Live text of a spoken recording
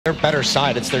their better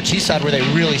side. It's their T side where they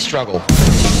really struggle.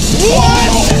 What?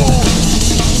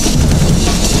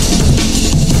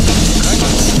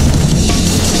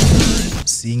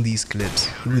 Seeing these clips,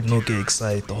 who would not get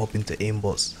excited to hop into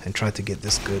aimbots and try to get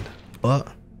this good? But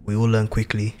we all learn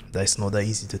quickly that it's not that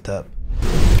easy to tap.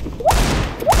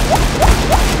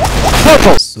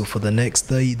 So for the next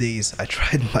 30 days, I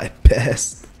tried my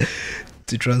best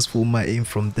to transform my aim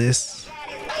from this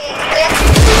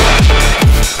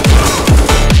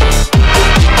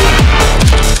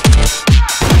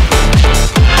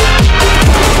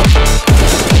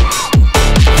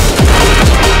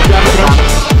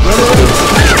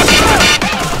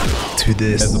to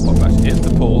this. There's the pop back in the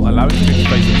pool, allowing you to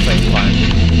space at the same time.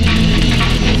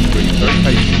 Very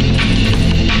patient.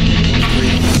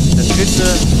 Der dritte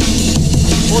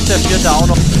und der vierte auch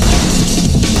noch.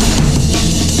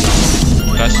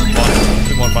 Flash,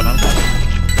 two more banana.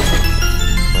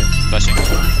 Flashing.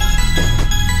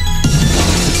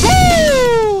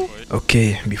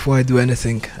 Okay, before I do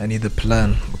anything, I need a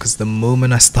plan, because the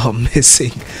moment I start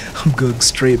missing, I'm going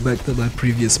straight back to my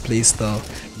previous playstyle.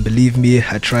 Believe me,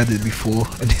 I tried it before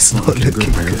and it's not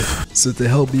looking good. So to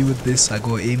help me with this, I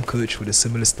got an aim coach with a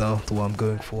similar style to what I'm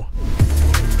going for.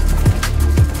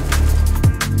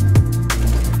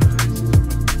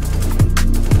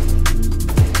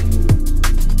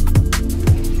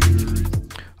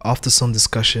 After some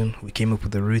discussion, we came up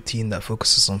with a routine that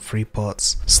focuses on 3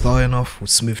 parts, starting off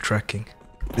with smooth tracking.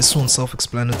 This one's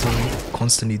self-explanatory,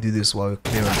 constantly do this while you're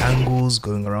clearing angles,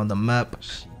 going around the map,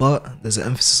 but there's an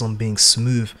emphasis on being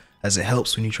smooth as it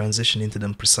helps when you transition into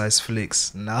them precise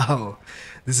flicks. Now,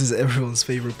 this is everyone's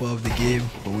favorite part of the game,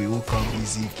 but we all can't be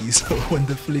Ziki, so when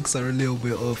the flicks are a little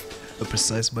bit off, a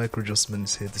precise micro adjustment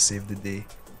is here to save the day.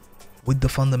 With the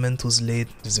fundamentals laid,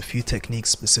 there's a few techniques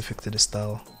specific to the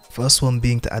style. First one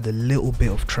being to add a little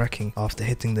bit of tracking after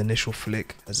hitting the initial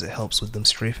flick, as it helps with them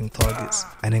strafing targets.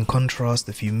 And in contrast,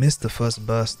 if you miss the first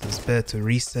burst, it's better to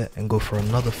reset and go for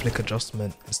another flick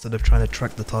adjustment instead of trying to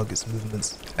track the target's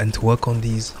movements. And to work on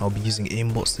these, I'll be using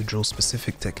aimbots to drill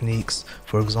specific techniques.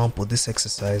 For example, this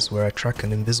exercise where I track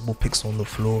an invisible pixel on the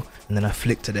floor and then I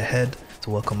flick to the head to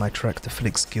work on my track to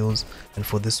flick skills, and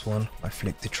for this one, I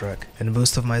flick to track. And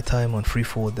most of my time on free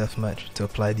forward deathmatch to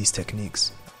apply these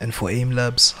techniques. And for aim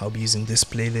labs, I'll be using this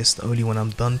playlist only when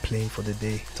I'm done playing for the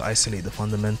day to isolate the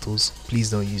fundamentals. Please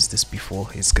don't use this before,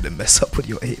 it's gonna mess up with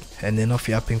your aim. And enough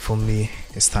yapping from me,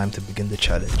 it's time to begin the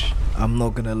challenge. I'm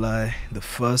not gonna lie, the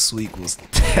first week was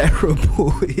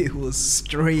terrible. It was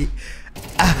straight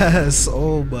ass.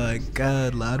 Oh my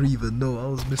god, like, I don't even know, I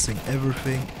was missing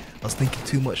everything. I was thinking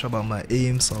too much about my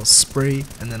aim, so I'll spray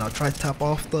and then I'll try tap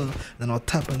after, then I'll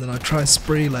tap and then I'll try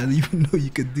spray, like, even though you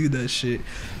could do that shit.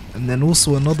 And then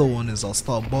also another one is I'll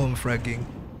start bomb fragging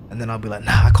and then I'll be like,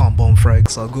 nah, I can't bomb frag,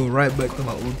 so I'll go right back to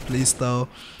my old playstyle.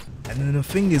 And then the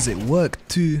thing is, it worked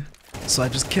too, so I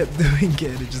just kept doing it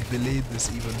and it just delayed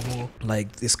this even more. Like,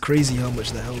 it's crazy how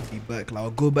much that held me back. Like, I'll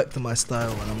go back to my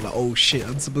style and I'm like, oh shit,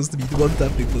 I'm supposed to be one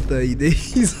tapping for 30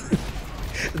 days.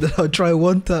 Then I'll try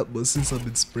one tap, but since I've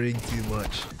been spraying too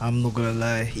much, I'm not gonna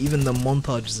lie, even the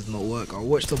montages did not work. I'll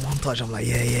watch the montage, I'm like,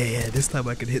 yeah, this time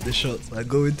I can hit the shots. I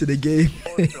go into the game,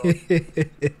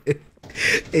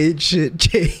 ain't shit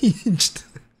changed.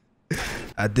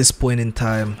 At this point in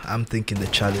time, I'm thinking the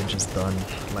challenge is done.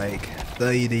 Like,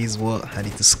 30 days what? I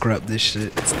need to scrap this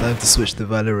shit. It's time to switch to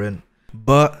Valorant.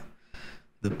 But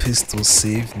the pistol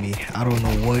saved me. I don't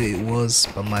know what it was,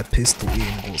 but my pistol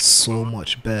aim was so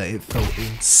much better. It felt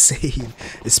insane,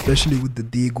 especially with the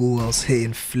deagle. I was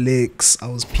hitting flicks, I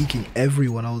was peeking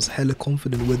everyone, I was hella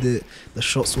confident with it. The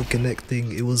shots were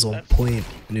connecting, it was on point,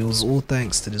 and it was all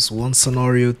thanks to this one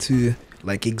scenario too.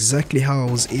 Like, exactly how I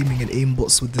was aiming in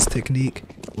aimbots with this technique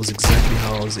was exactly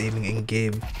how I was aiming in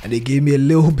game, and it gave me a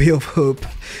little bit of hope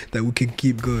that we can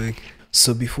keep going.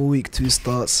 So before week 2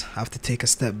 starts, I have to take a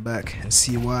step back and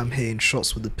see why I'm hitting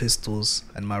shots with the pistols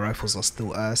and my rifles are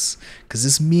still ass. Because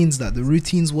this means that the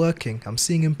routine's working. I'm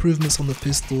seeing improvements on the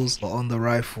pistols, but on the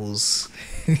rifles,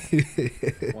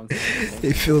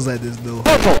 it feels like there's no.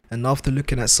 And after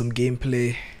looking at some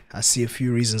gameplay, I see a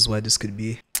few reasons why this could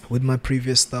be. With my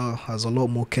previous style, I was a lot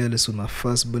more careless with my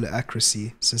first bullet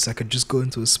accuracy, since I could just go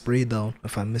into a spray down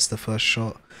if I missed the first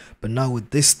shot. But now with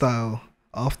this style,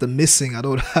 after missing, I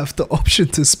don't have the option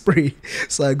to spray,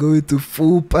 so I go into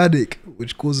full panic,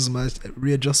 which causes my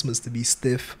readjustments to be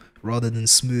stiff, rather than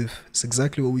smooth. It's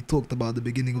exactly what we talked about at the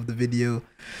beginning of the video,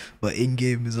 but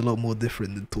in-game is a lot more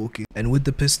different than talking. And with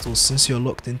the pistols, since you're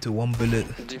locked into one bullet,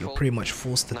 you're pretty much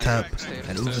forced to tap,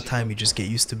 and over time you just get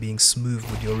used to being smooth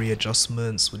with your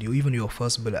readjustments, with even your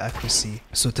first bullet accuracy.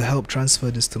 So to help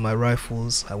transfer this to my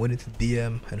rifles, I went into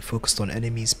DM and focused on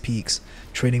enemies' peaks,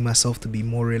 training myself to be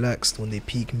more relaxed when they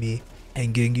peek me,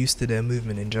 and getting used to their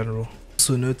movement in general.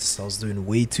 Also noticed I was doing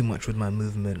way too much with my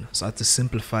movement, so I had to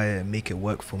simplify it and make it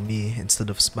work for me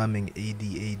instead of spamming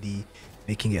AD,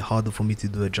 making it harder for me to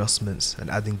do adjustments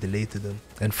and adding delay to them.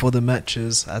 And for the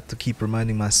matches, I had to keep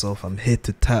reminding myself I'm here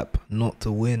to tap, not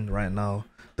to win right now.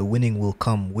 The winning will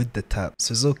come with the tap,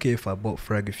 so it's okay if I bot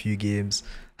frag a few games.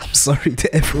 I'm sorry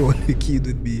to everyone who queued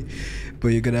with me, but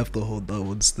you're gonna have to hold that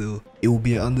one still. It will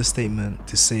be an understatement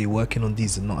to say working on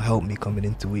these did not help me coming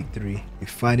into week 3. It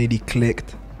finally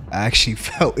clicked. I actually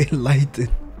felt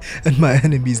enlightened, and my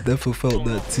enemies definitely felt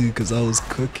that too because I was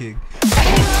cooking.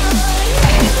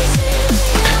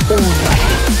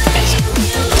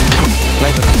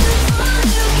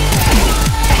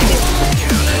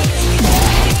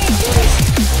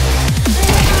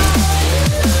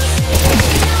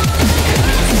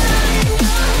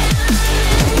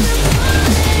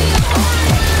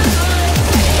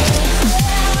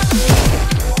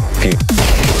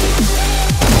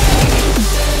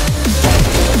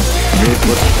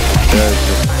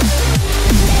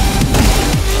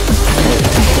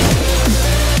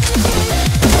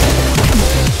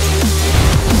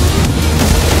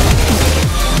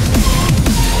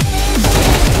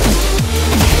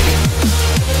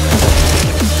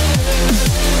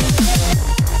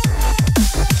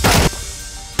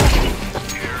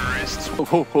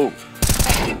 Ho ho.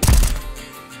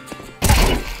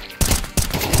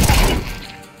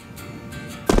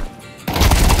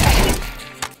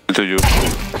 To you.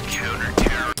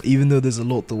 Even though there's a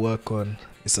lot to work on,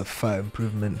 it's a fat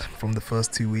improvement from the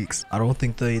first 2 weeks. I don't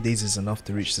think 30 days is enough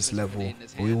to reach this level,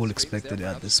 but we all expected it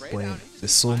at this point.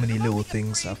 There's so many little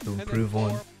things I have to improve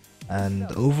on,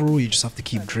 and overall you just have to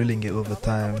keep drilling it over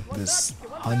time. There's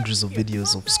hundreds of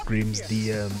videos of ScreaM's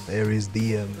DM, Aries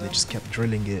DM, they just kept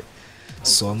drilling it.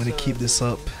 So I'm gonna keep this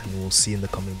up and we'll see in the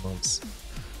coming months.